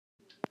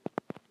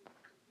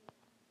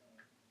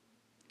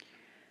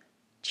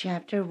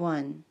Chapter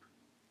 1.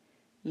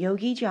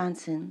 Yogi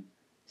Johnson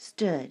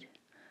stood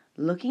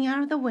looking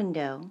out of the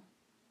window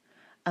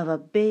of a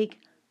big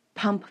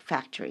pump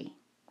factory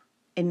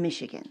in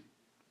Michigan.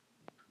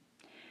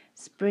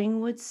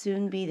 Spring would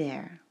soon be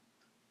there.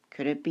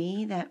 Could it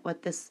be that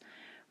what this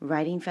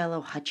writing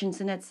fellow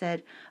Hutchinson had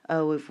said,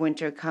 "Oh, if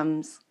winter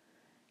comes,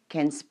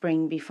 can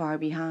spring be far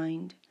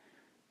behind,"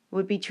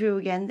 would be true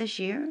again this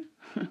year?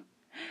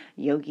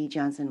 Yogi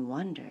Johnson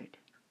wondered.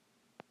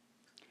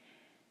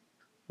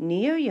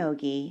 Near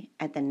Yogi,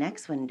 at the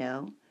next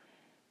window,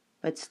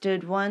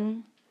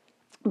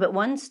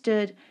 one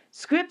stood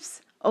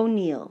Scripps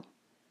O'Neill.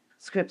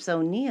 Scripps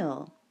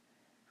O'Neill,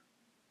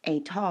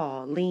 a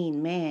tall,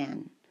 lean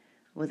man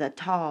with a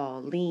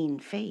tall, lean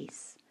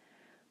face,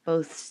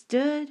 both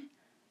stood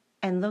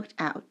and looked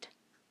out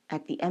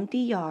at the empty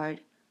yard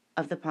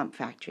of the pump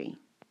factory.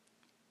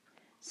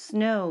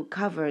 Snow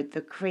covered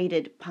the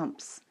crated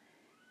pumps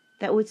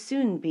that would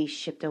soon be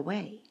shipped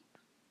away.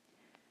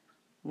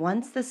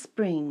 Once the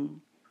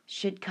spring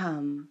should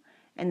come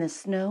and the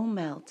snow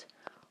melt,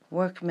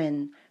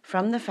 workmen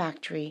from the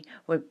factory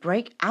would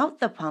break out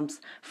the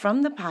pumps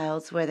from the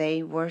piles where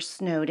they were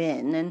snowed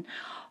in and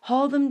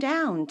haul them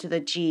down to the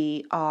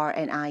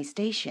GR&I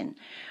station,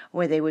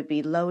 where they would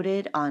be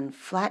loaded on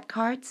flat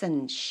carts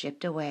and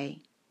shipped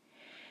away.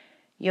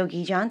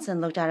 Yogi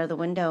Johnson looked out of the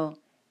window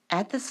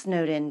at the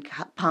snowed-in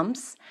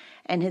pumps,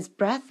 and his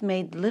breath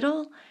made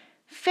little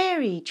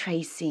fairy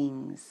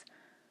tracings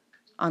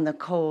on the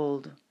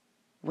cold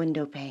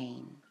window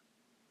pane.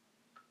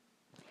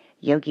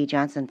 Yogi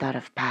Johnson thought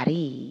of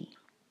Paris.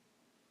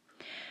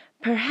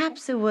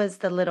 Perhaps it was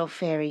the little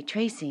fairy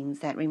tracings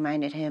that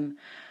reminded him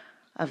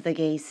of the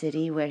gay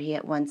city where he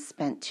had once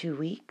spent 2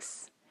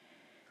 weeks.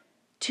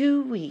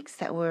 2 weeks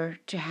that were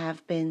to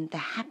have been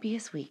the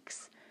happiest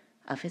weeks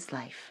of his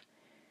life.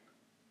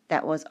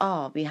 That was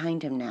all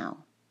behind him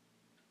now.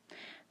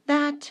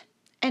 That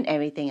and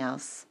everything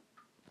else.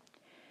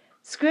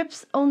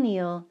 Scripps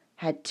O'Neill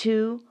had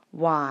 2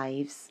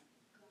 wives.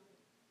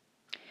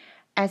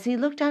 As he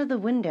looked out of the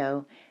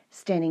window,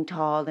 standing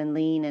tall and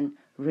lean and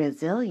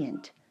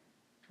resilient,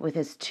 with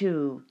his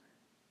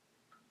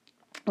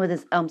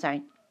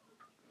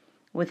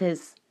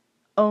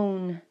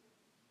own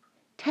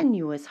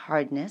tenuous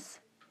hardness,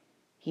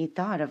 he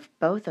thought of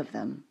both of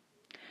them.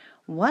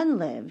 One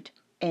lived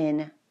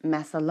in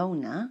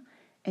Massillona,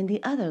 and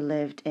the other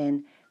lived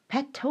in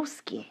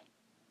Petoskey.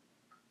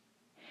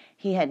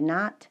 He had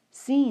not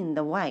seen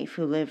the wife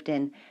who lived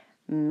in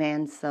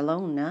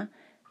Massillona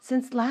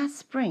since last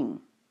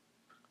spring.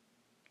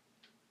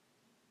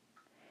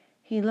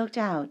 He looked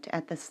out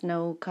at the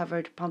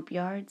snow-covered pump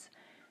yards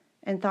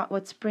and thought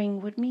what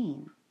spring would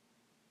mean.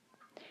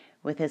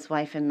 With his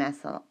wife in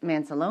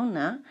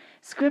Massillona,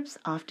 Scripps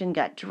often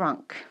got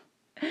drunk.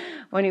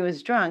 When he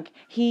was drunk,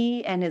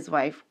 he and his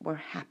wife were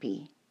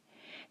happy.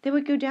 They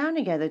would go down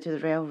together to the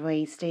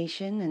railway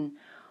station and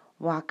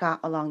walk out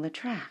along the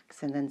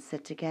tracks, and then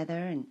sit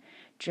together and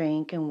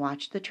drink and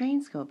watch the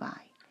trains go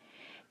by.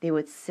 They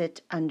would sit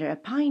under a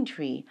pine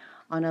tree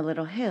on a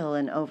little hill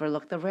and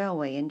overlook the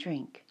railway and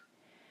drink.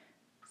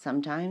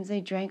 Sometimes they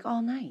drank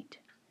all night.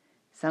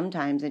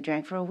 Sometimes they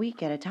drank for a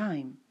week at a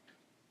time.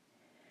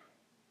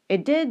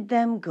 It did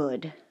them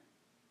good.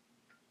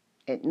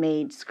 It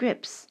made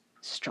Scripps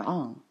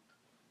strong.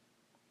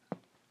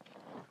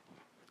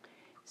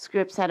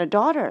 Scripps had a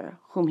daughter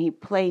whom he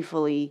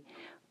playfully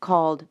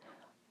called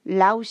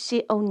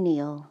Lousie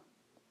O'Neill.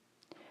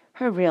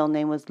 Her real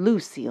name was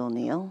Lucy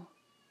O'Neill.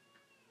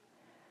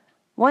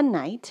 One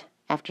night,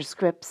 after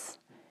Scripps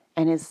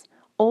and his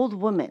old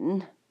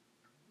woman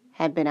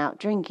had been out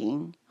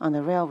drinking on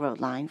the railroad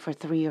line for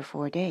 3 or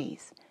 4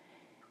 days,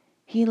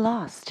 he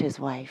lost his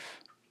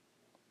wife.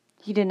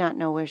 He did not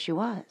know where she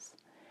was.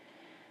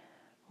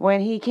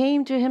 When he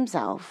came to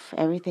himself,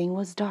 everything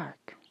was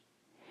dark.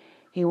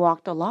 He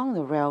walked along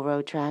the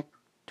railroad track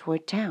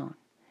toward town.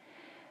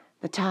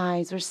 The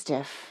ties were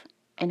stiff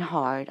and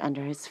hard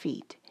under his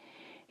feet.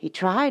 He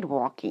tried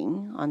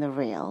walking on the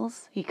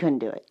rails. He couldn't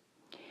do it.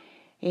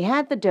 He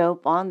had the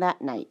dope on that.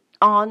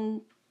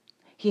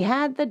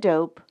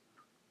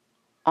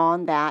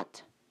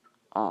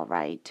 All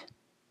right.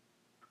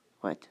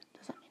 What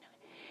does that mean?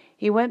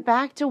 He went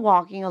back to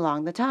walking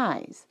along the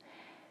ties.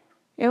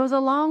 It was a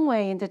long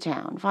way into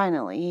town.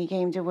 Finally, he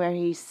came to where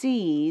he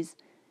see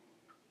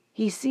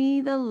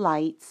the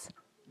lights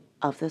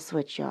of the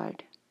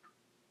switchyard.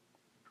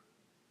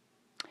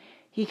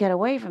 He got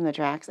away from the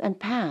tracks and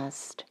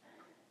passed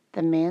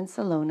the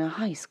Massillona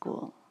High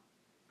School.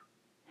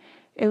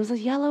 It was a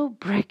yellow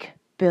brick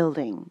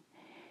building.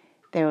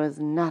 There was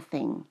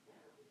nothing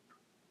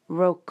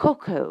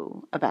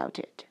rococo about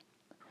it,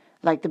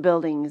 like the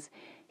buildings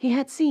he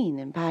had seen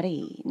in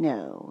Paris.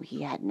 No,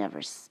 he had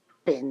never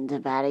been to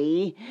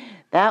Paris.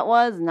 That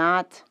was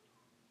not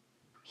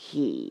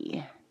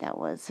he. That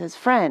was his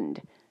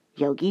friend,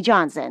 Yogi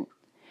Johnson.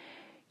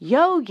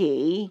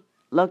 Yogi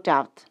looked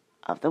out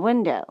of the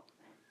window.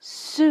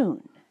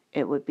 Soon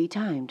it would be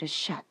time to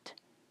shut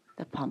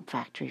the pump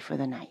factory for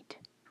the night.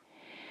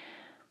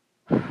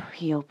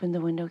 He opened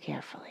the window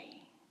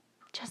carefully.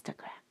 Just a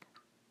crack.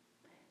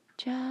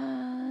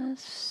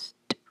 Just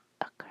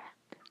a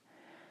crack.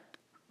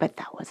 But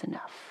that was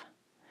enough.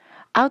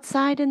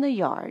 Outside in the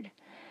yard,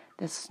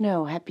 the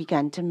snow had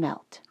begun to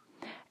melt.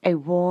 A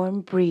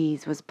warm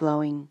breeze was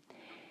blowing.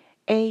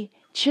 A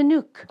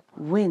Chinook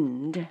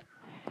wind,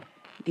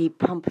 the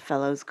pump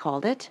fellows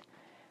called it.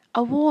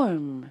 A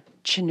warm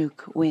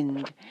Chinook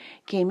wind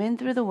came in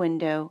through the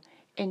window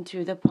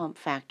into the pump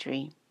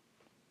factory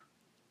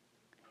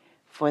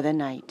for the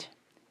night.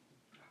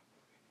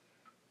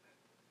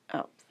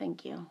 Oh,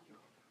 thank you.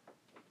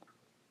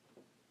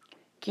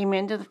 Came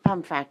into the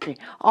pump factory.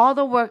 All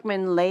the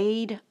workmen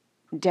laid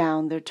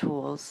down their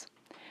tools.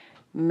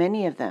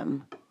 Many of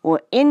them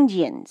were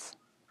Indians.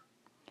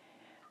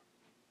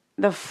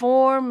 The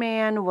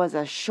foreman was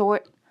a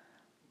short,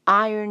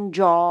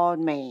 iron-jawed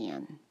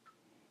man.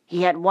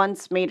 He had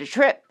once made a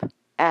trip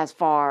as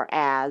far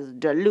as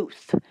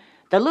Duluth.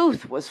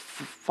 Duluth was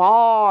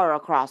far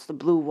across the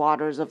blue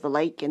waters of the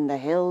lake in the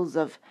hills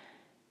of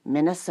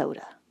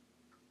Minnesota.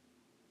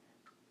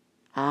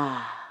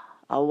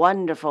 A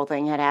wonderful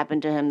thing had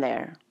happened to him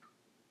there.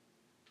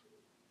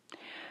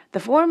 The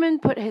foreman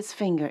put his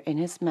finger in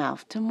his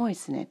mouth to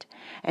moisten it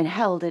and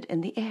held it in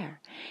the air.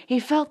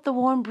 He felt the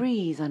warm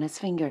breeze on his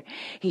finger.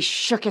 He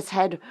shook his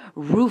head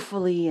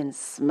ruefully and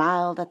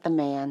smiled at the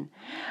man,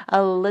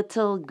 a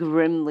little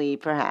grimly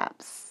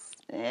perhaps.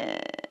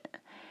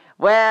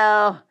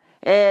 Well,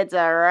 it's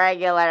a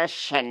regular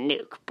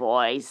Chinook,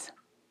 boys.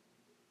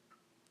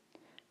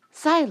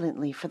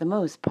 Silently, for the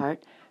most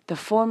part, the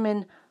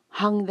foremen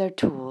hung their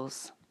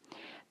tools.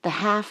 The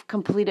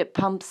half-completed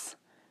pumps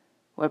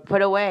were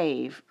put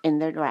away in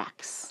their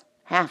racks,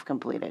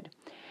 half-completed.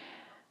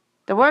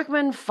 The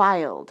workmen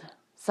filed,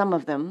 some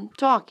of them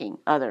talking,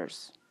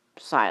 others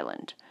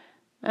silent,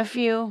 a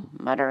few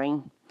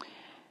muttering,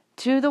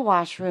 to the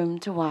washroom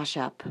to wash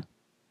up.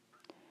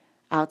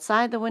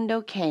 Outside the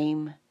window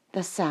came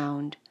the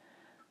sound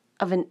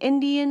of an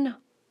Indian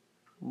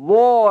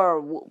war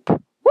whoop.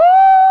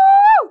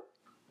 Woo!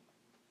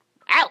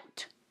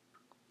 Out!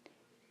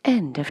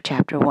 End of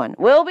chapter 1.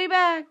 We'll be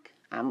back.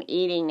 I'm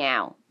eating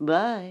now.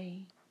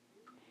 Bye.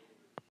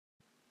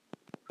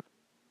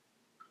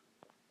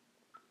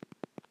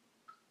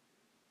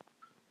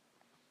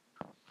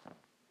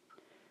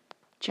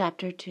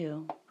 Chapter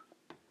 2.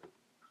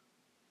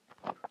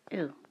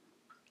 Ooh.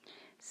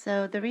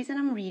 So the reason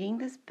I'm reading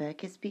this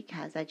book is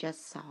because I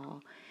just saw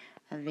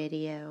a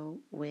video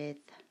with,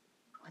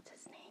 what's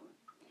his name?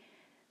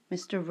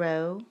 Mr.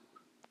 Rowe,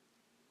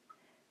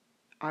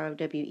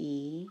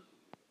 R-O-W-E,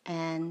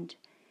 and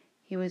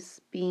he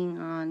was being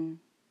on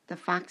the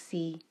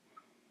Foxy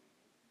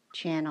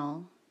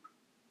channel,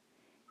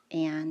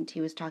 and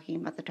he was talking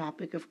about the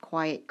topic of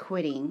quiet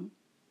quitting,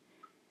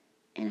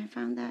 and I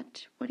found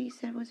that what he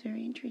said was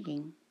very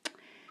intriguing,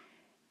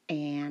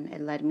 and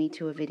it led me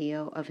to a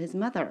video of his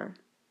mother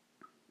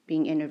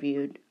being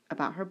interviewed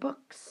about her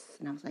books,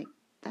 and I was like,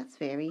 that's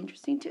very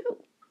interesting too.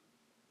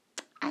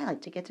 I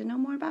like to get to know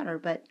more about her,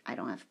 but I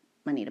don't have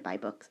money to buy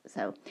books,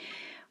 so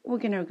we're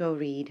gonna go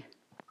read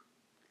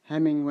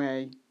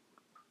Hemingway,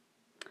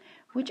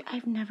 which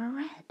I've never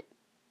read.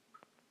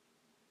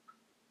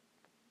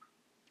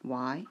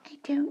 Why? I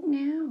don't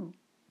know.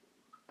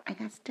 I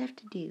got stuff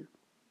to do.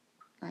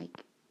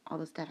 Like all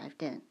the stuff I've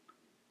done.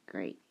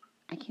 Great.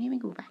 I can't even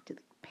go back to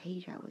the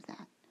page I was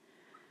at.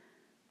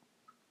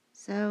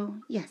 So,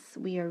 yes,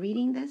 we are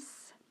reading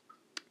this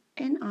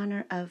in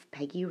honor of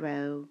Peggy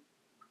Rowe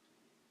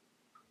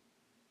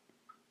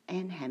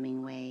and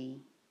Hemingway.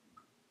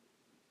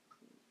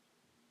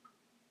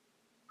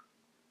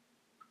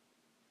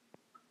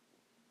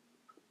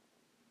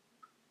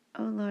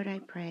 Oh Lord, I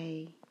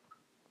pray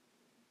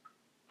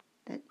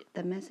that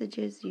the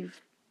messages you've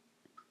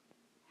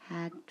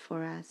had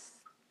for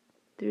us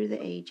through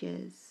the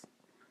ages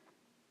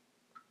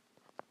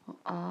will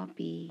all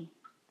be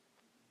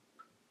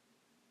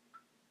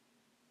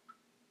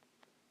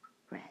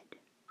read.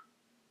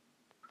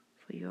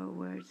 For your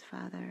words,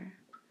 Father,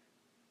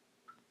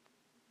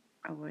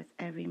 are worth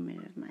every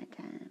minute of my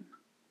time.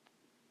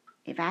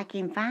 If I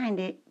can find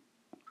it,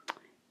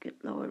 good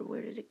Lord,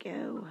 where did it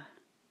go?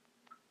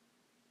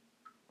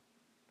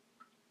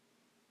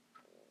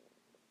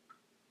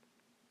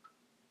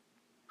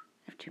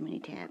 Too many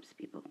tabs,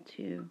 people.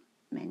 Too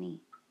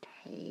many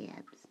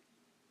tabs.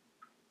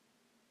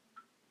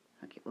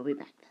 Okay, we'll be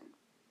back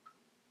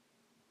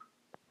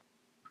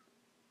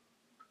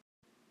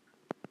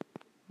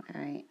then.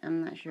 Alright,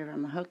 I'm not sure if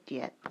I'm hooked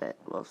yet, but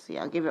we'll see.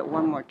 I'll give it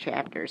one more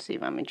chapter, see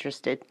if I'm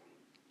interested.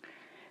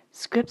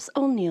 Scripps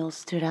O'Neill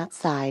stood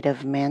outside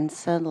of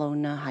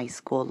Mansalona High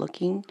School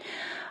looking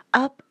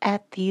up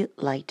at the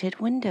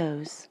lighted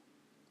windows.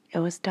 It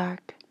was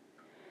dark,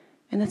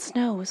 and the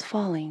snow was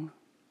falling.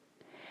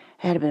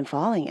 It had been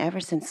falling ever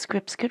since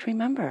Scripps could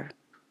remember.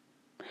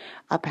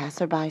 A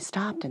passerby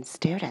stopped and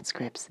stared at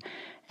Scripps.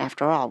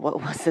 After all, what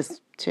was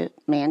this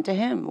man to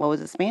him? What was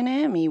this man to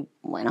him? He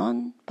went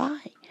on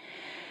by.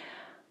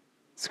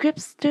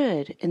 Scripps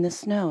stood in the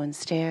snow and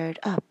stared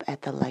up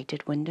at the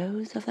lighted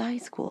windows of the high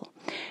school.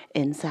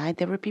 Inside,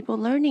 there were people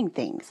learning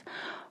things.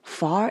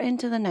 Far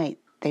into the night,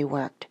 they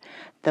worked,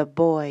 the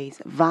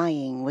boys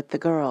vying with the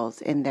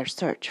girls in their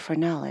search for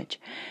knowledge.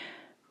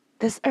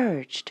 This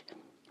urged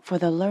for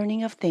the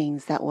learning of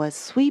things that was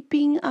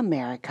sweeping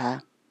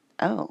America.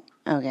 Oh,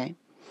 okay.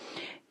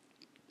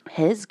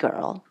 His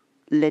girl,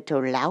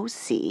 Little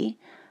Lousy,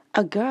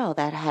 a girl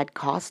that had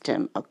cost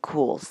him a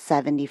cool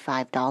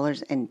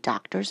 $75 in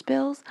doctor's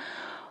bills,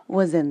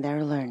 was in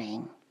there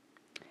learning.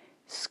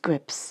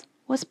 Scripps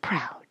was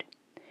proud.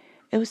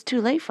 It was too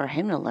late for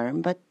him to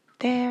learn, but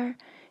there,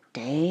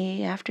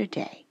 day after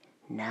day,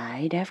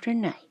 night after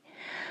night,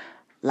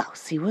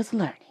 Lousy was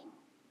learning.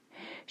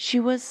 She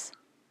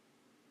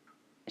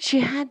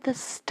had the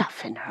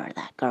stuff in her,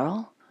 that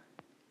girl.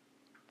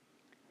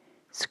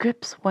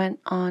 Scripps went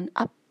on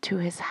up to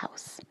his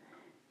house.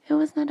 It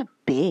was not a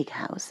big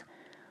house,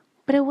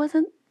 but it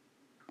wasn't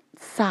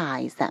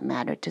size that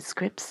mattered to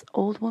Scripps'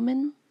 old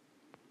woman.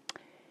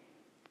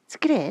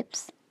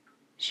 Scripps,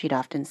 she'd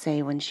often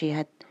say when she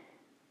had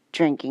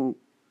drinking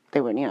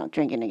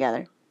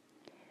together.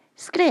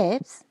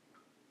 Scripps,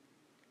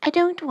 I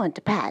don't want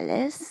a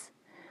palace.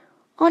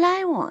 All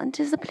I want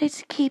is a place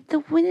to keep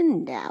the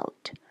wind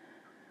out.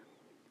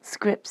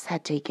 Scripps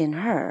had taken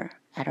her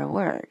at her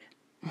word.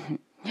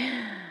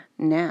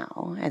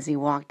 Now, as he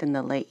walked in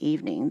the late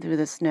evening through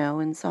the snow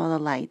and saw the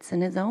lights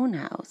in his own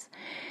house,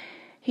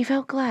 he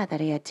felt glad that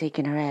he had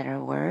taken her at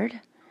her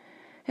word.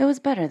 It was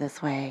better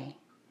this way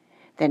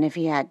than if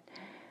he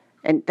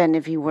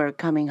were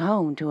coming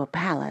home to a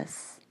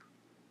palace.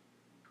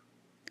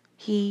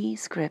 He,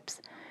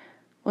 Scripps,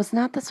 was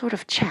not the sort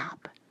of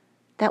chap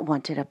that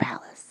wanted a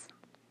palace.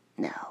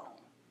 No.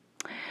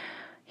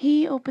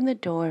 He opened the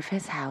door of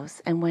his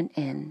house and went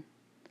in.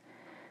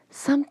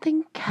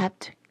 Something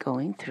kept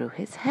going through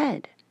his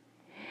head.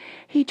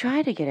 He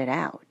tried to get it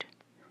out,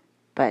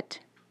 but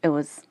it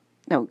was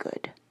no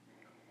good.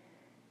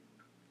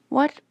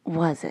 What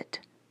was it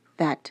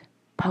that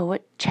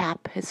poet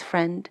chap, his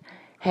friend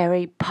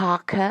Harry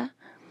Parker,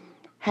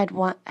 had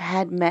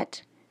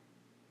met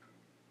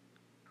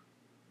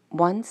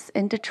once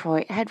in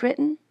Detroit had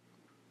written?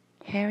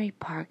 Harry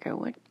Parker,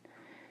 what?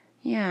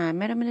 Yeah, I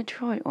met him in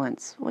Detroit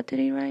once. What did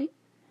he write?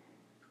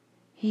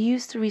 He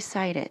used to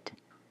recite it.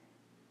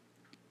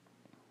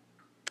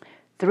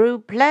 Through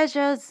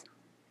pleasures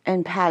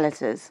and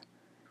palaces,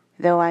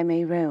 though I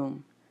may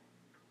roam.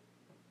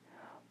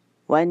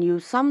 When you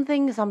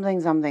something,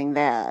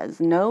 there's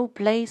no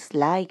place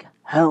like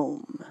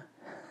home.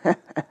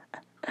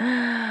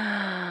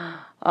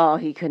 Oh,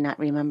 he could not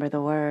remember the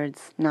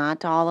words,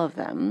 not all of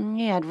them.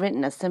 He had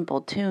written a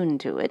simple tune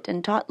to it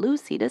and taught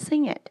Lucy to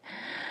sing it.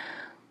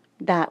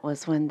 That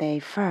was when they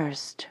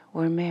first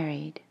were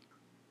married.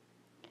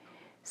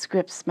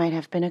 Scripps might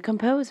have been a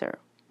composer,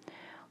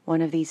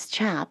 one of these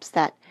chaps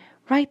that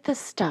write the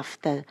stuff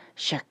the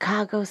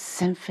Chicago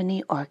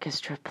Symphony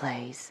Orchestra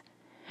plays.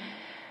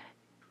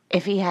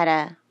 If he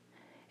had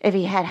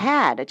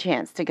had a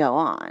chance to go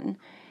on,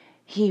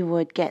 he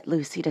would get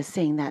Lucy to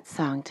sing that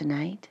song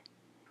tonight.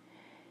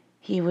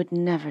 He would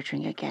never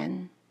drink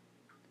again.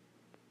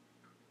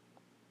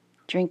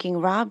 Drinking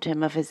robbed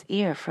him of his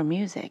ear for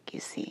music, you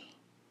see.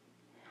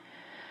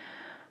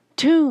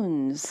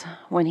 Tunes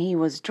when he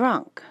was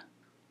drunk.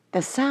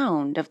 The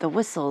sound of the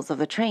whistles of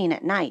the train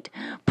at night,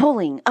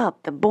 pulling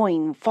up the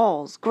Boyne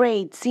Falls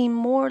grade, seemed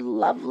more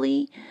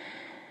lovely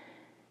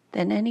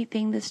than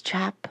anything this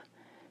chap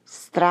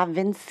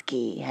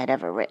Stravinsky had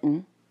ever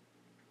written.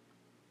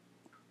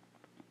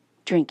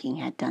 Drinking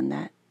had done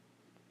that.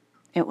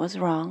 It was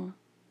wrong.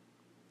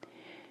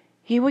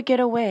 He would get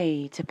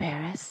away to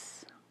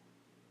Paris.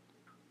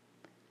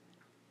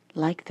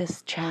 Like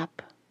this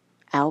chap,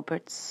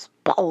 Albert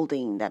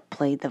Spaulding, that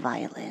played the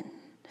violin.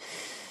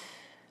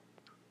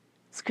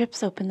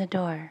 Scripps opened the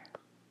door.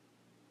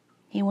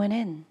 He went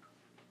in.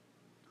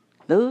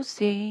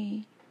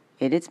 Lucy,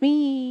 it is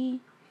me.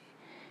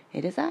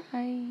 It is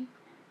I,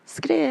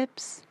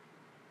 Scripps.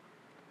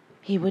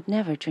 He would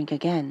never drink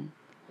again.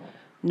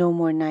 No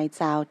more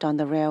nights out on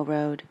the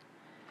railroad.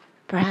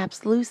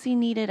 Perhaps Lucy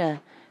needed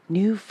a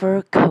new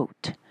fur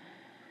coat.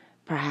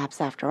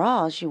 Perhaps, after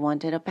all, she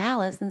wanted a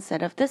palace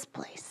instead of this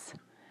place.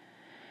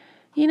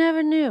 You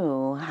never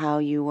knew how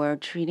you were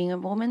treating a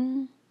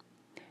woman.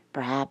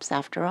 Perhaps,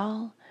 after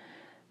all,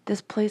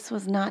 this place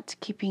was not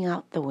keeping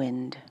out the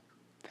wind.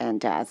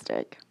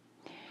 Fantastic.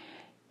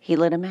 He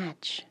lit a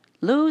match.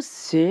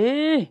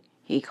 Lucy,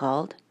 he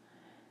called.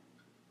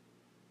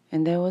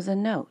 And there was a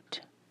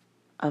note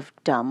of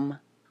dumb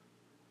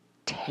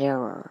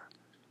terror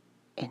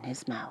in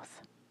his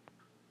mouth.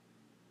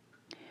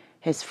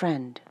 His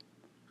friend,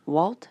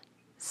 Walt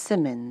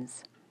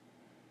Simmons,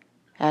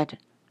 had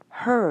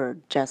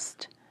heard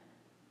just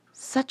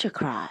such a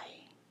cry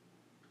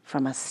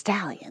from a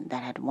stallion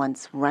that had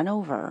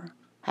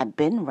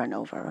been run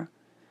over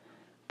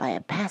by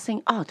a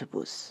passing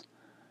autobus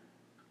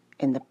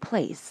in the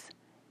place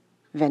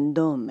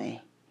Vendôme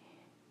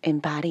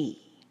in Paris.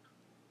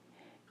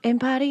 In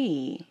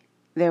Paris,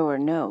 There were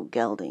no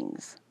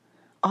geldings.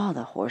 All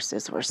the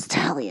horses were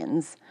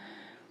stallions.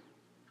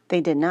 They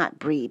did not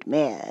breed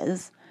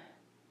mares.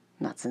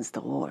 Not since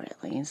the war,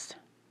 at least.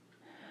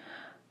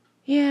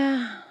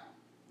 Yeah,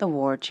 the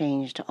war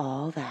changed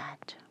all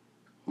that.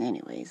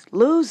 Anyways,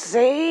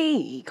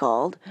 Lucy, he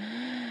called.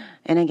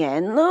 And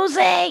again,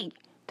 Lucy!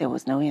 There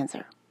was no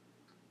answer.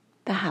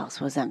 The house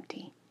was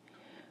empty.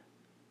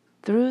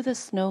 Through the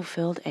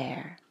snow-filled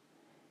air,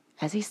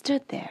 as he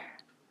stood there,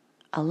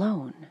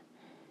 alone,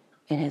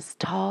 in his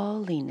tall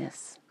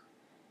leanness,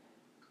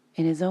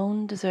 in his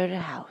own deserted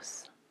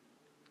house,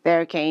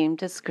 there came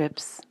to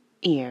Scrip's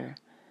ear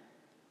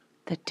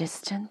the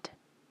distant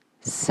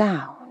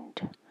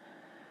sound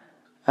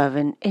of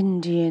an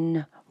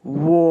Indian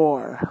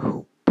war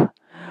whoop.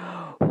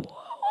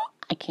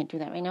 I can't do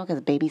that right now because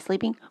the baby's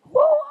sleeping.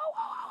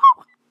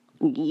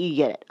 You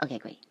get it. Okay,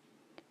 great.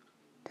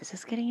 This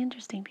is getting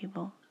interesting,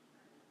 people.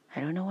 I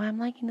don't know why I'm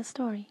liking the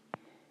story.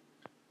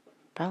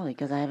 Probably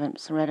because I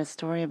haven't read a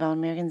story about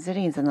American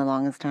cities in the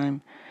longest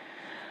time.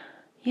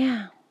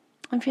 Yeah,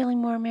 I'm feeling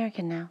more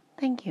American now.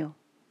 Thank you,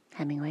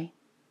 Hemingway.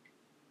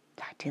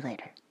 Talk to you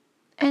later.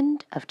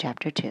 End of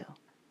chapter 2.